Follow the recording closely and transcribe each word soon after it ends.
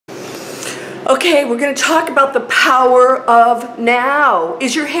Okay, we're going to talk about the power of now.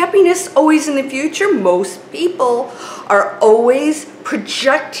 Is your happiness always in the future? Most people are always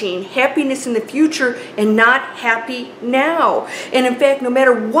projecting happiness in the future and not happy now. And in fact, no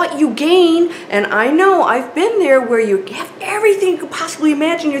matter what you gain, and I know I've been there where you have everything you could possibly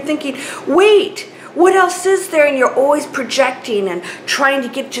imagine, you're thinking, wait, what else is there? And you're always projecting and trying to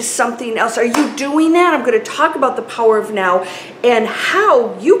get to something else. Are you doing that? I'm going to talk about the power of now and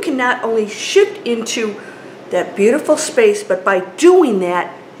how you can not only shift into that beautiful space, but by doing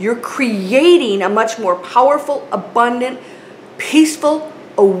that, you're creating a much more powerful, abundant, peaceful,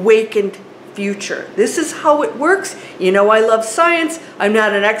 awakened future. This is how it works. You know, I love science. I'm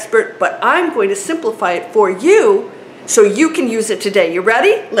not an expert, but I'm going to simplify it for you so you can use it today. You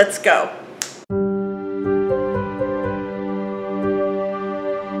ready? Let's go.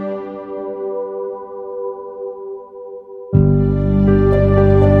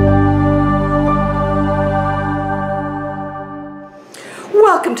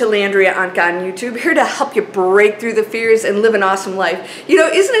 Welcome to Landria Onkka on YouTube, here to help you break through the fears and live an awesome life. You know,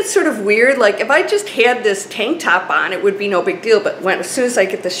 isn't it sort of weird? Like, if I just had this tank top on, it would be no big deal, but as soon as I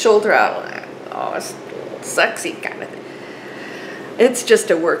get the shoulder out, oh, it's sexy kind of thing. It's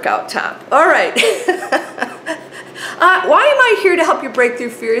just a workout top. All right. Why am I here to help you break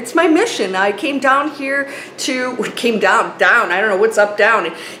through fear? It's my mission. I came down here to, down, I don't know what's up,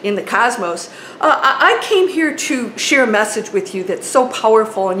 down in the cosmos. I came here to share a message with you that's so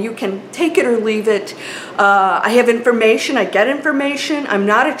powerful, and you can take it or leave it. I have information, I get information. I'm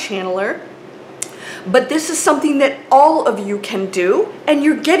not a channeler. But this is something that all of you can do, and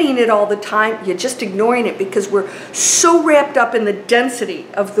you're getting it all the time. You're just ignoring it because we're so wrapped up in the density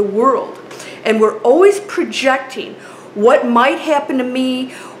of the world. And we're always projecting what might happen to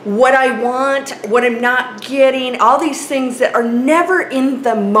me, what I want, what I'm not getting, all these things that are never in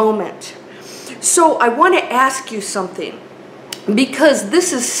the moment. So I want to ask you something, because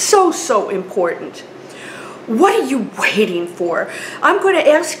this is so important. What are you waiting for? I'm going to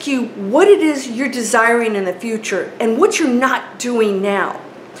ask you what it is you're desiring in the future and what you're not doing now.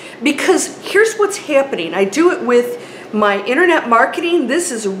 Because here's what's happening. I do it with my internet marketing.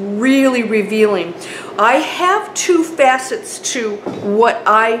 This is really revealing. I have two facets to what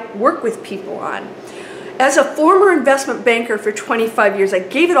I work with people on. As a former investment banker for 25 years, I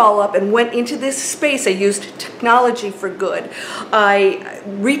gave it all up and went into this space. I used technology for good. I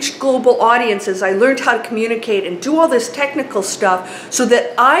reached global audiences. I learned how to communicate and do all this technical stuff so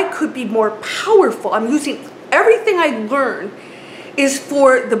that I could be more powerful. I'm using everything I learned is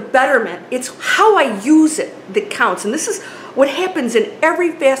for the betterment. It's how I use it that counts. And this is what happens in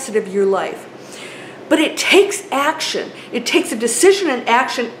every facet of your life. But it takes action. It takes a decision and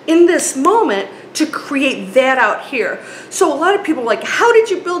action in this moment to create that out here. So a lot of people are like, how did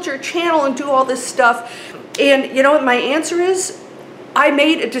you build your channel and do all this stuff? And you know what my answer is? I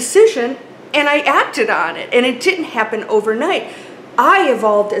made a decision and I acted on it, and it didn't happen overnight. I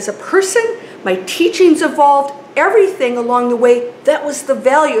evolved as a person. My teachings evolved. Everything along the way, that was the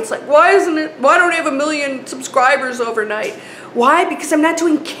value. It's like, why don't I have 1 million subscribers overnight? Why? Because I'm not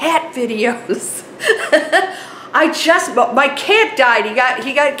doing cat videos. My cat died.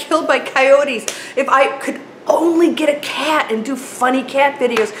 He got killed by coyotes. If I could only get a cat and do funny cat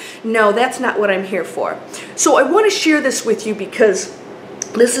videos. No, that's not what I'm here for. So I want to share this with you because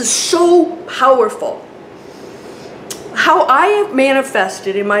this is so powerful. How I have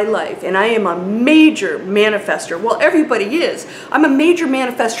manifested in my life, and I am a major manifester. Well, everybody is. I'm a major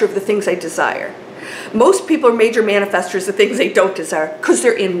manifester of the things I desire. Most people are major manifestors of things they don't desire because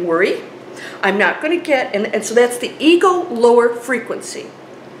they're in worry. I'm not going to get, and so that's the ego lower frequency.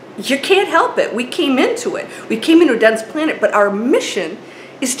 You can't help it. We came into it. We came into a dense planet, but our mission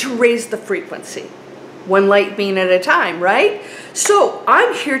is to raise the frequency. One light being at a time, right? So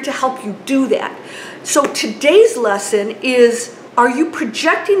I'm here to help you do that. So today's lesson is, are you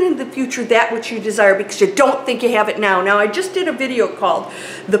projecting in the future that which you desire because you don't think you have it now? Now, I just did a video called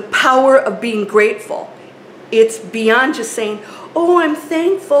The Power of Being Grateful. It's beyond just saying, oh, I'm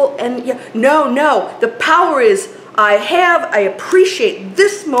thankful. And yeah, no. The power is, I appreciate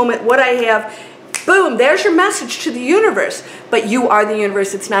this moment, what I have. Boom, there's your message to the universe. But you are the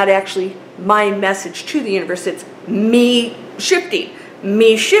universe. It's not actually my message to the universe. It's me shifting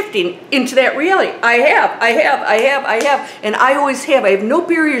into that reality. I have, and I always have. I have no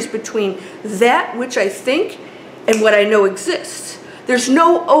barriers between that which I think and what I know exists. There's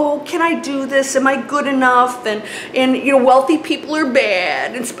no, oh, can I do this? Am I good enough? And you know, wealthy people are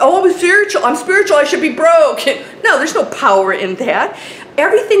bad. And, oh, I'm spiritual, I should be broke. No, there's no power in that.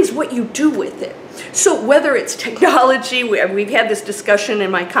 Everything's what you do with it. So whether it's technology, we've had this discussion in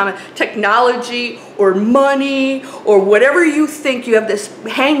my comment, technology or money or whatever you think, you have this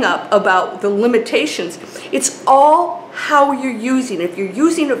hang up about the limitations. It's all how you're using it. If you're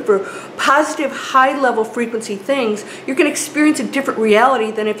using it for positive, high-level frequency things, you're going to experience a different reality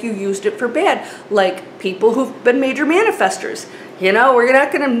than if you used it for bad. Like people who've been major manifestors. You know, we're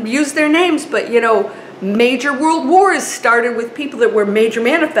not going to use their names, but you know, major world wars started with people that were major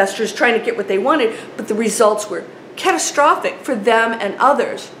manifestors trying to get what they wanted, but the results were catastrophic for them and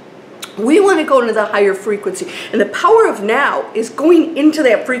others. We want to go into the higher frequency, and the power of now is going into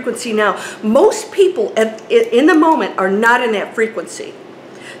that frequency now. Most people in the moment are not in that frequency.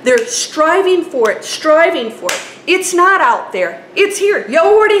 They're striving for it, striving for it. It's not out there. It's here. You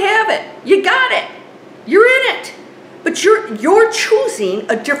already have it. You got it. You're in it. But you're choosing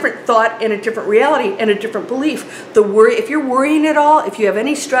a different thought and a different reality and a different belief. If you're worrying at all, if you have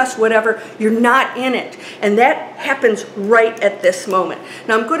any stress, whatever, you're not in it. And that happens right at this moment.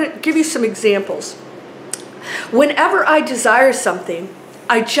 Now I'm going to give you some examples. Whenever I desire something,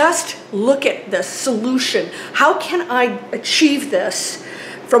 I just look at the solution. How can I achieve this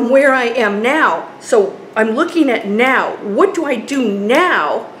from where I am now? So I'm looking at now. What do I do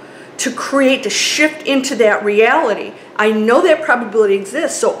now to shift into that reality? I know that probability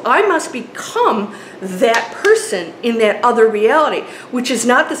exists, so I must become that person in that other reality, which is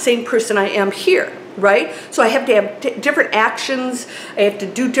not the same person I am here, right? So I have to have different actions, I have to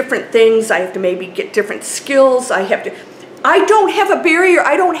do different things, I have to maybe get different skills, I don't have a barrier,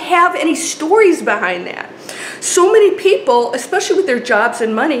 I don't have any stories behind that. So many people, especially with their jobs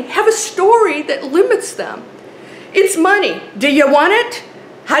and money, have a story that limits them. It's money. Do you want it?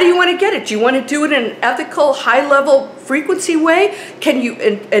 How do you want to get it? Do you want to do it in an ethical, high-level frequency way? Can you?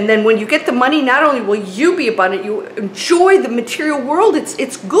 And then when you get the money, not only will you be abundant, you enjoy the material world.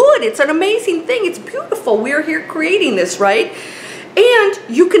 It's good. It's an amazing thing. It's beautiful. We're here creating this, right? And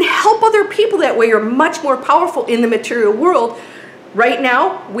you can help other people that way. You're much more powerful in the material world. Right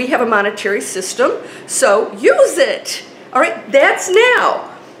now, we have a monetary system, so use it. All right, that's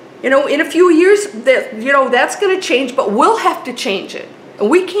now. You know, in a few years, that's going to change, but we'll have to change it.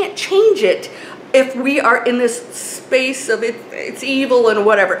 We can't change it if we are in this space of it's evil and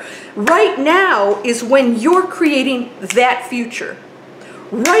whatever. Right now is when you're creating that future.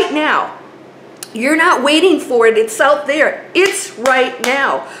 Right now. You're not waiting for it. It's out there. It's right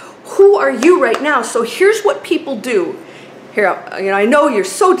now. Who are you right now? So here's what people do. Here, I know you're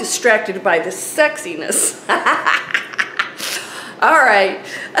so distracted by the sexiness. All right.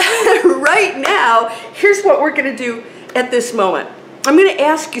 Right now, here's what we're going to do at this moment. I'm going to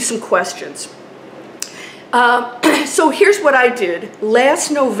ask you some questions. So here's what I did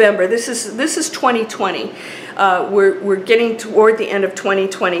last November. This is 2020. We're getting toward the end of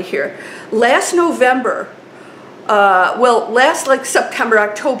 2020 here. Last November, last like September,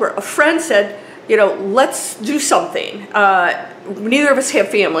 October, a friend said, let's do something. Neither of us have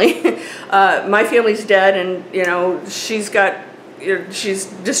family. My family's dead, and she's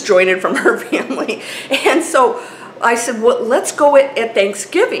disjointed from her family, and so I said, well, let's go at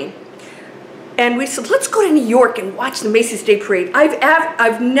Thanksgiving. And we said, let's go to New York and watch the Macy's Day Parade.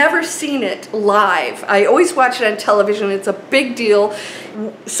 I've never seen it live. I always watch it on television. It's a big deal.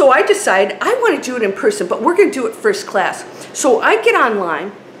 So I decided I want to do it in person, but we're going to do it first class. So I get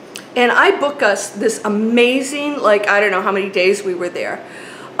online and I book us this amazing, I don't know how many days we were there,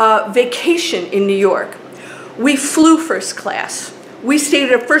 vacation in New York. We flew first class. We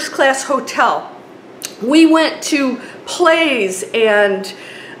stayed at a first class hotel. We went to plays and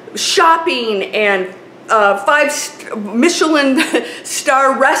shopping and 5 Michelin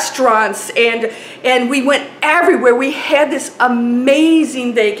star restaurants, and we went everywhere. We had this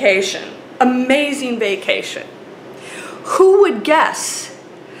amazing vacation. Amazing vacation. Who would guess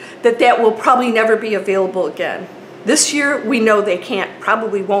that will probably never be available again? This year, we know they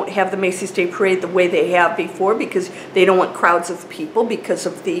probably won't have the Macy's Day Parade the way they have before because they don't want crowds of people because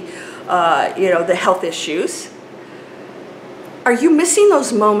of the, the health issues. Are you missing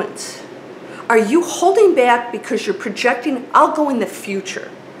those moments? Are you holding back because you're projecting, I'll go in the future.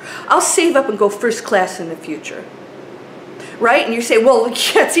 I'll save up and go first class in the future. Right? And you say, well,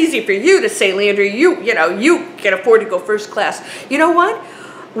 yeah, it's easy for you to say, Landria, you can afford to go first class. You know what?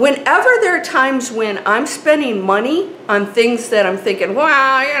 Whenever there are times when I'm spending money on things that I'm thinking,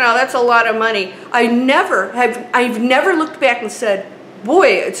 wow, that's a lot of money, I've never looked back and said,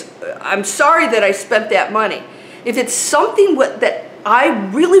 boy, I'm sorry that I spent that money. If it's something that I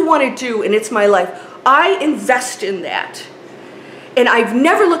really want to do, and it's my life, I invest in that. And I've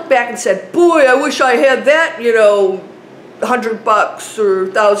never looked back and said, boy, I wish I had that, you know, $100 or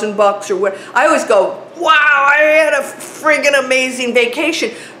 $1,000 or what. I always go, wow, I had a friggin' amazing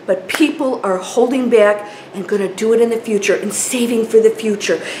vacation. But people are holding back and going to do it in the future and saving for the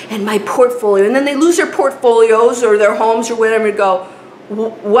future. And my portfolio, and then they lose their portfolios or their homes or whatever and go,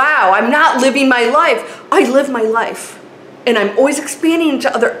 wow, I'm not living my life. I live my life. And I'm always expanding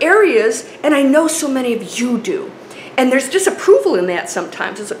into other areas, and I know so many of you do. And there's disapproval in that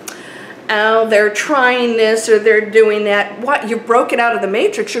sometimes. It's like, oh, they're trying this or they're doing that. What? You're broken out of the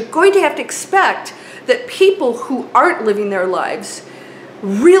matrix. You're going to have to expect that people who aren't living their lives,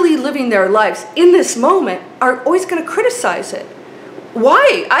 really living their lives in this moment, are always going to criticize it.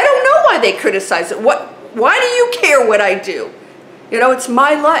 Why? I don't know why they criticize it. Why do you care what I do? You know, it's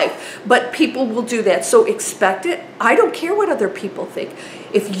my life. But people will do that. So expect it. I don't care what other people think.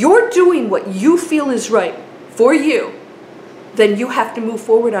 If you're doing what you feel is right for you, then you have to move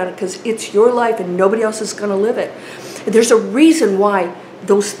forward on it because it's your life and nobody else is going to live it. There's a reason why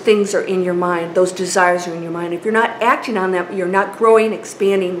those things are in your mind, those desires are in your mind. If you're not acting on them, you're not growing,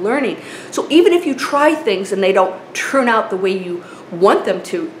 expanding, learning. So even if you try things and they don't turn out the way you want them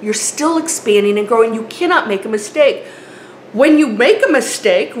to, you're still expanding and growing. You cannot make a mistake. When you make a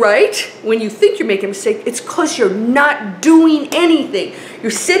mistake, right, when you think you're making a mistake, it's because you're not doing anything.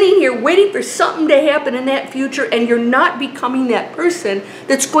 You're sitting here waiting for something to happen in that future, and you're not becoming that person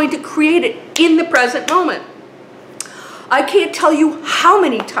that's going to create it in the present moment. I can't tell you how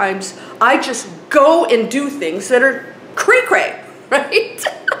many times I just go and do things that are cray-cray, right?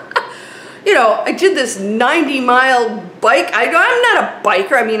 You know, I did this 90-mile bike. I'm not a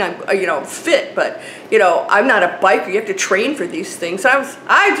biker. I mean, I'm, you know, fit, but, you know, I'm not a biker. You have to train for these things. I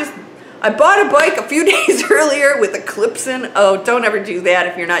bought a bike a few days earlier with the clips in. Oh, don't ever do that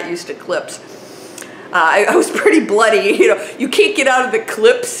if you're not used to clips. I was pretty bloody. You know, you can't get out of the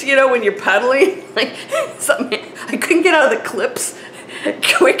clips, you know, when you're pedaling. Like, I couldn't get out of the clips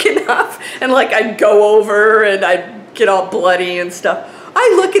quick enough. And, like, I'd go over and I'd get all bloody and stuff.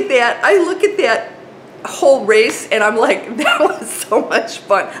 I look at that whole race and I'm like, that was so much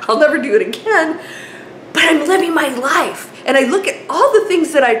fun. I'll never do it again, but I'm living my life. And I look at all the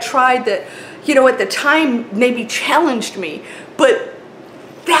things that I tried that, you know, at the time maybe challenged me, but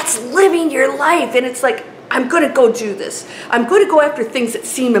that's living your life. And it's like, I'm going to go do this. I'm going to go after things that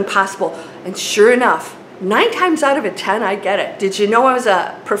seem impossible. And sure enough, 9 times out of 10, I get it. Did you know I was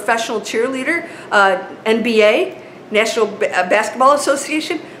a professional cheerleader, NBA? National Basketball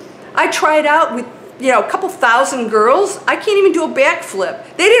Association. I tried out with, you know, a couple thousand girls. I can't even do a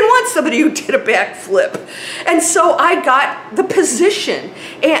backflip. They didn't want somebody who did a backflip. And so I got the position.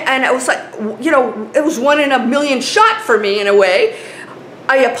 And it was like, you know, it was 1 in a million shot for me in a way.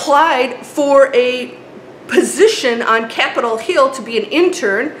 I applied for a position on Capitol Hill to be an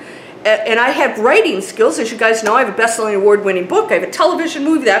intern. And I have writing skills. As you guys know, I have a best-selling award-winning book. I have a television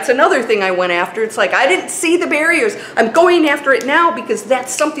movie. That's another thing I went after. It's like, I didn't see the barriers. I'm going after it now because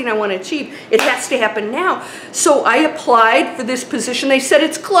that's something I want to achieve. It has to happen now. So I applied for this position. They said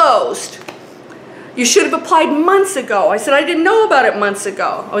it's closed. You should have applied months ago. I said, I didn't know about it months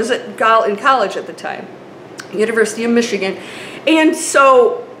ago. I was in college at the time, University of Michigan. And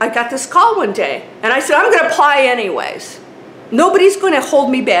so I got this call one day. And I said, I'm going to apply anyways. Nobody's going to hold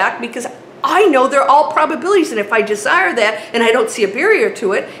me back because I know they're all probabilities. And if I desire that and I don't see a barrier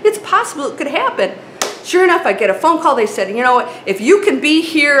to it, it's possible it could happen. Sure enough, I get a phone call. They said, you know what, if you can be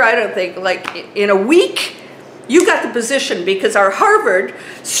here, I don't think, like in a week, you got the position because our Harvard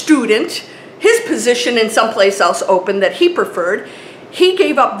student, his position in someplace else open that he preferred, he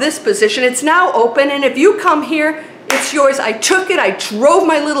gave up this position. It's now open. And if you come here, it's yours. I took it. I drove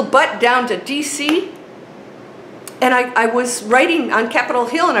my little butt down to D.C., and I was writing on Capitol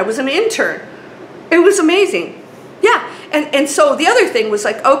Hill, and I was an intern. It was amazing. Yeah, and so the other thing was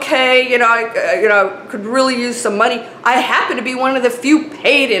like, okay, you know, I could really use some money. I happen to be one of the few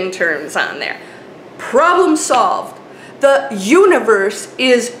paid interns on there. Problem solved. The universe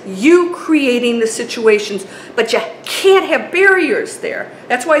is you creating the situations, but you can't have barriers there.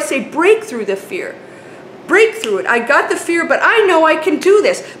 That's why I say break through the fear. Break through it. I got the fear, but I know I can do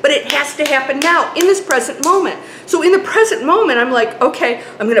this. But it has to happen now, in this present moment. So in the present moment, I'm like, okay,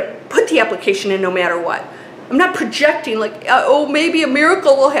 I'm going to put the application in no matter what. I'm not projecting like, oh, maybe a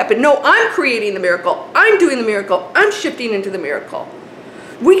miracle will happen. No, I'm creating the miracle. I'm doing the miracle. I'm shifting into the miracle.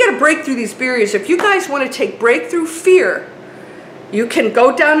 We got to break through these barriers. If you guys want to take breakthrough fear, you can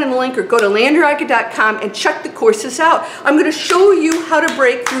go down in the link or go to landriaonkka.com and check the courses out. I'm going to show you how to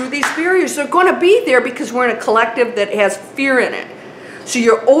break through these barriers. They're going to be there because we're in a collective that has fear in it. So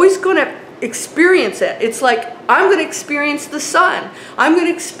you're always going to experience it. It's like, I'm going to experience the sun. I'm going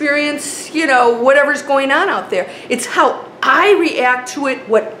to experience, you know, whatever's going on out there. It's how I react to it,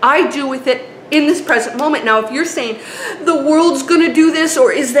 what I do with it in this present moment. Now, if you're saying the world's going to do this,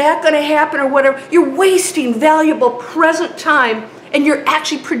 or is that going to happen, or whatever, you're wasting valuable present time, and you're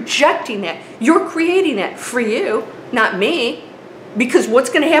actually projecting it. You're creating it for you, not me. Because what's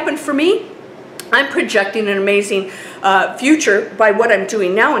going to happen for me? I'm projecting an amazing future by what I'm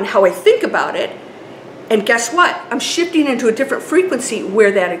doing now and how I think about it. And guess what? I'm shifting into a different frequency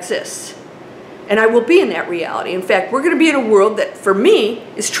where that exists. And I will be in that reality. In fact, we're going to be in a world that, for me,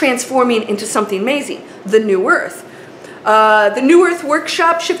 is transforming into something amazing. The New Earth. The New Earth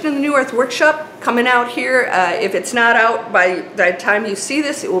Workshop, Shifting the New Earth Workshop, coming out here. If it's not out by the time you see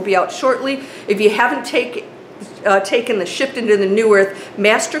this, it will be out shortly. If you haven't taken the Shift into the New Earth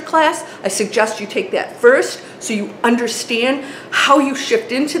Masterclass, I suggest you take that first so you understand how you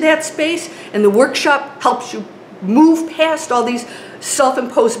shift into that space. And the workshop helps you move past all these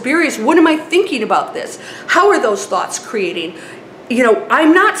self-imposed barriers. What am I thinking about this? How are those thoughts creating? You know,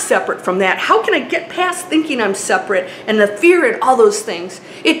 I'm not separate from that. How can I get past thinking I'm separate and the fear and all those things?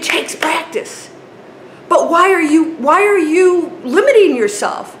 It takes practice. But why are you limiting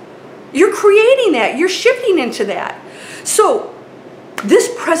yourself? You're creating that. You're shifting into that. So this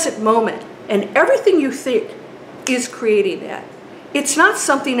present moment and everything you think is creating that. It's not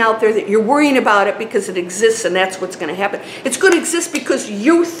something out there that you're worrying about it because it exists and that's what's going to happen. It's going to exist because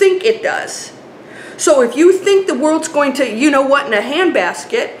you think it does. So if you think the world's going to, you know what, in a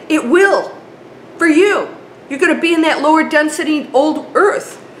handbasket, it will. For you. You're going to be in that lower density old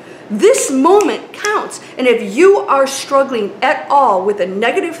earth. This moment counts. And if you are struggling at all with a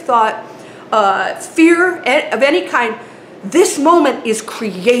negative thought, fear of any kind, this moment is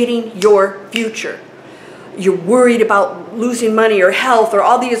creating your future. You're worried about losing money or health or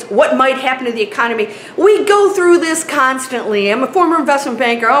all these, what might happen to the economy. We go through this constantly. I'm a former investment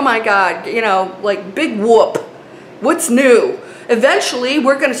banker. Oh my God, you know, like big whoop. What's new? Eventually,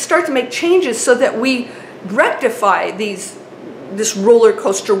 we're going to start to make changes so that we rectify this roller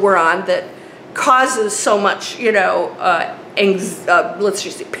coaster we're on that causes so much, you know, let's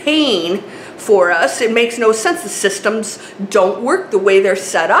just say pain for us. It makes no sense. The systems don't work the way they're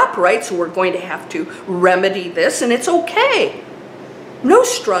set up, right? So we're going to have to remedy this, and it's okay. No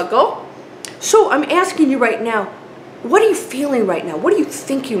struggle. So I'm asking you right now, what are you feeling right now? What are you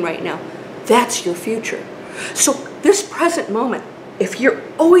thinking right now? That's your future. So this present moment, if you're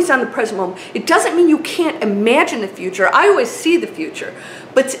always on the present moment, it doesn't mean you can't imagine the future. I always see the future,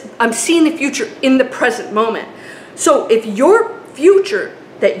 but I'm seeing the future in the present moment. So if your future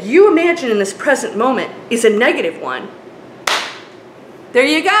that you imagine in this present moment is a negative one, there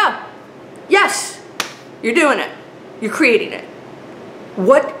you go. Yes, you're doing it. You're creating it.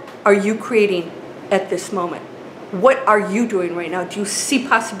 What are you creating at this moment? What are you doing right now? Do you see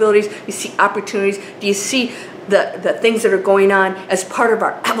possibilities? Do you see opportunities? Do you see the things that are going on as part of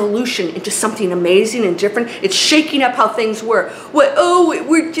our evolution into something amazing and different? It's shaking up how things were. What? Oh,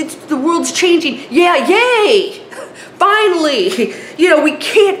 the world's changing. Yeah, yay! Finally! You know, we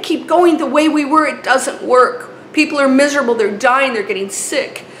can't keep going the way we were. It doesn't work. People are miserable. They're dying. They're getting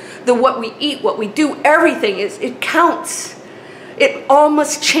sick. What we eat, what we do, everything it counts. It all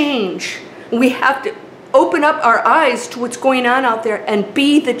must change. We have to open up our eyes to what's going on out there and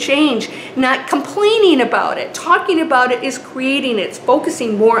be the change, not complaining about it. Talking about it is creating it. It's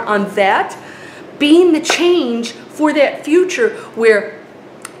focusing more on that, being the change for that future where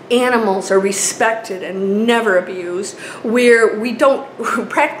animals are respected and never abused, where we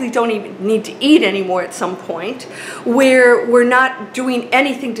practically don't even need to eat anymore at some point, where we're not doing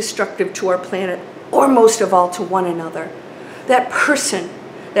anything destructive to our planet, or most of all to one another. That person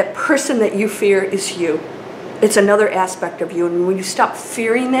that you fear is you. It's another aspect of you. And when you stop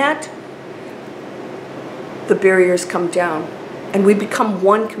fearing that, the barriers come down and we become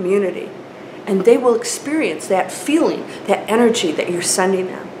one community. And they will experience that feeling, that energy that you're sending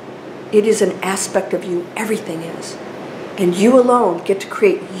them. It is an aspect of you. Everything is. And you alone get to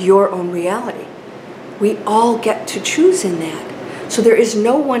create your own reality. We all get to choose in that. So there is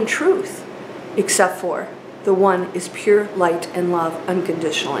no one truth except for the one is pure light and love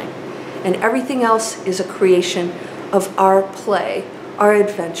unconditionally. And everything else is a creation of our play, our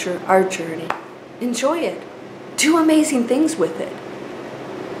adventure, our journey. Enjoy it. Do amazing things with it.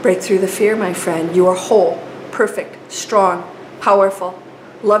 Break through the fear, my friend. You are whole, perfect, strong, powerful,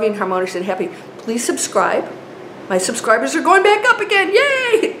 loving, harmonious, and happy. Please subscribe. My subscribers are going back up again.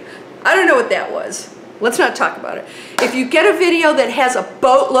 Yay! I don't know what that was. Let's not talk about it. If you get a video that has a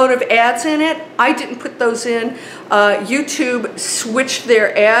boatload of ads in it, I didn't put those in. YouTube switched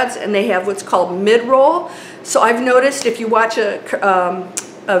their ads and they have what's called mid-roll. So I've noticed if you watch a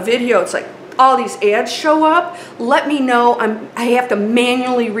video, it's like all these ads show up. Let me know. I have to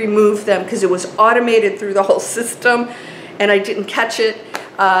manually remove them because it was automated through the whole system and I didn't catch it.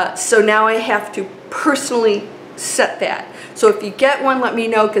 So now I have to personally set that. So if you get one, let me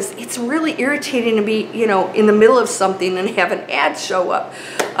know, because it's really irritating to be, you know, in the middle of something and have an ad show up.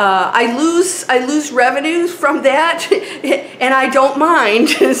 I lose revenue from that, and I don't mind.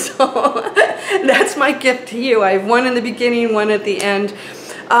 So that's my gift to you. I have one in the beginning, one at the end.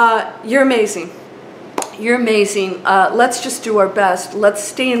 You're amazing. You're amazing. Let's just do our best. Let's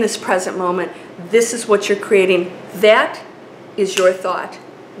stay in this present moment. This is what you're creating. That is your thought.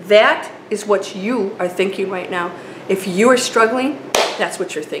 That is what you are thinking right now. If you are struggling, that's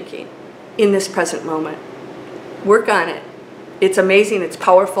what you're thinking in this present moment. Work on it. It's amazing. It's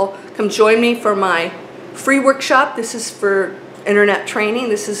powerful. Come join me for my free workshop. This is for internet training.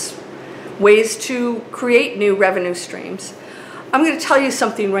 This is ways to create new revenue streams. I'm going to tell you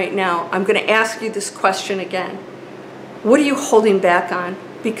something right now. I'm going to ask you this question again. What are you holding back on?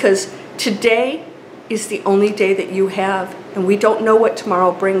 Because today is the only day that you have, and we don't know what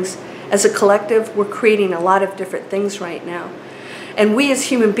tomorrow brings. As a collective, we're creating a lot of different things right now. And we as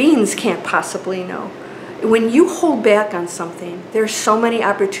human beings can't possibly know. When you hold back on something, there's so many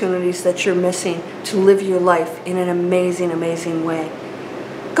opportunities that you're missing to live your life in an amazing, amazing way.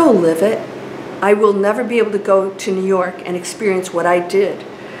 Go live it. I will never be able to go to New York and experience what I did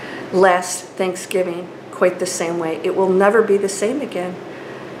last Thanksgiving quite the same way. It will never be the same again.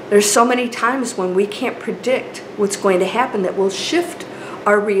 There's so many times when we can't predict what's going to happen that will shift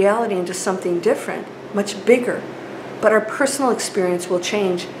our reality into something different, much bigger. But our personal experience will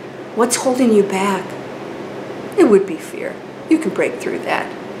change. What's holding you back? It would be fear. You can break through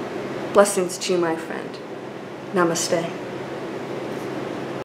that. Blessings to you, my friend. Namaste.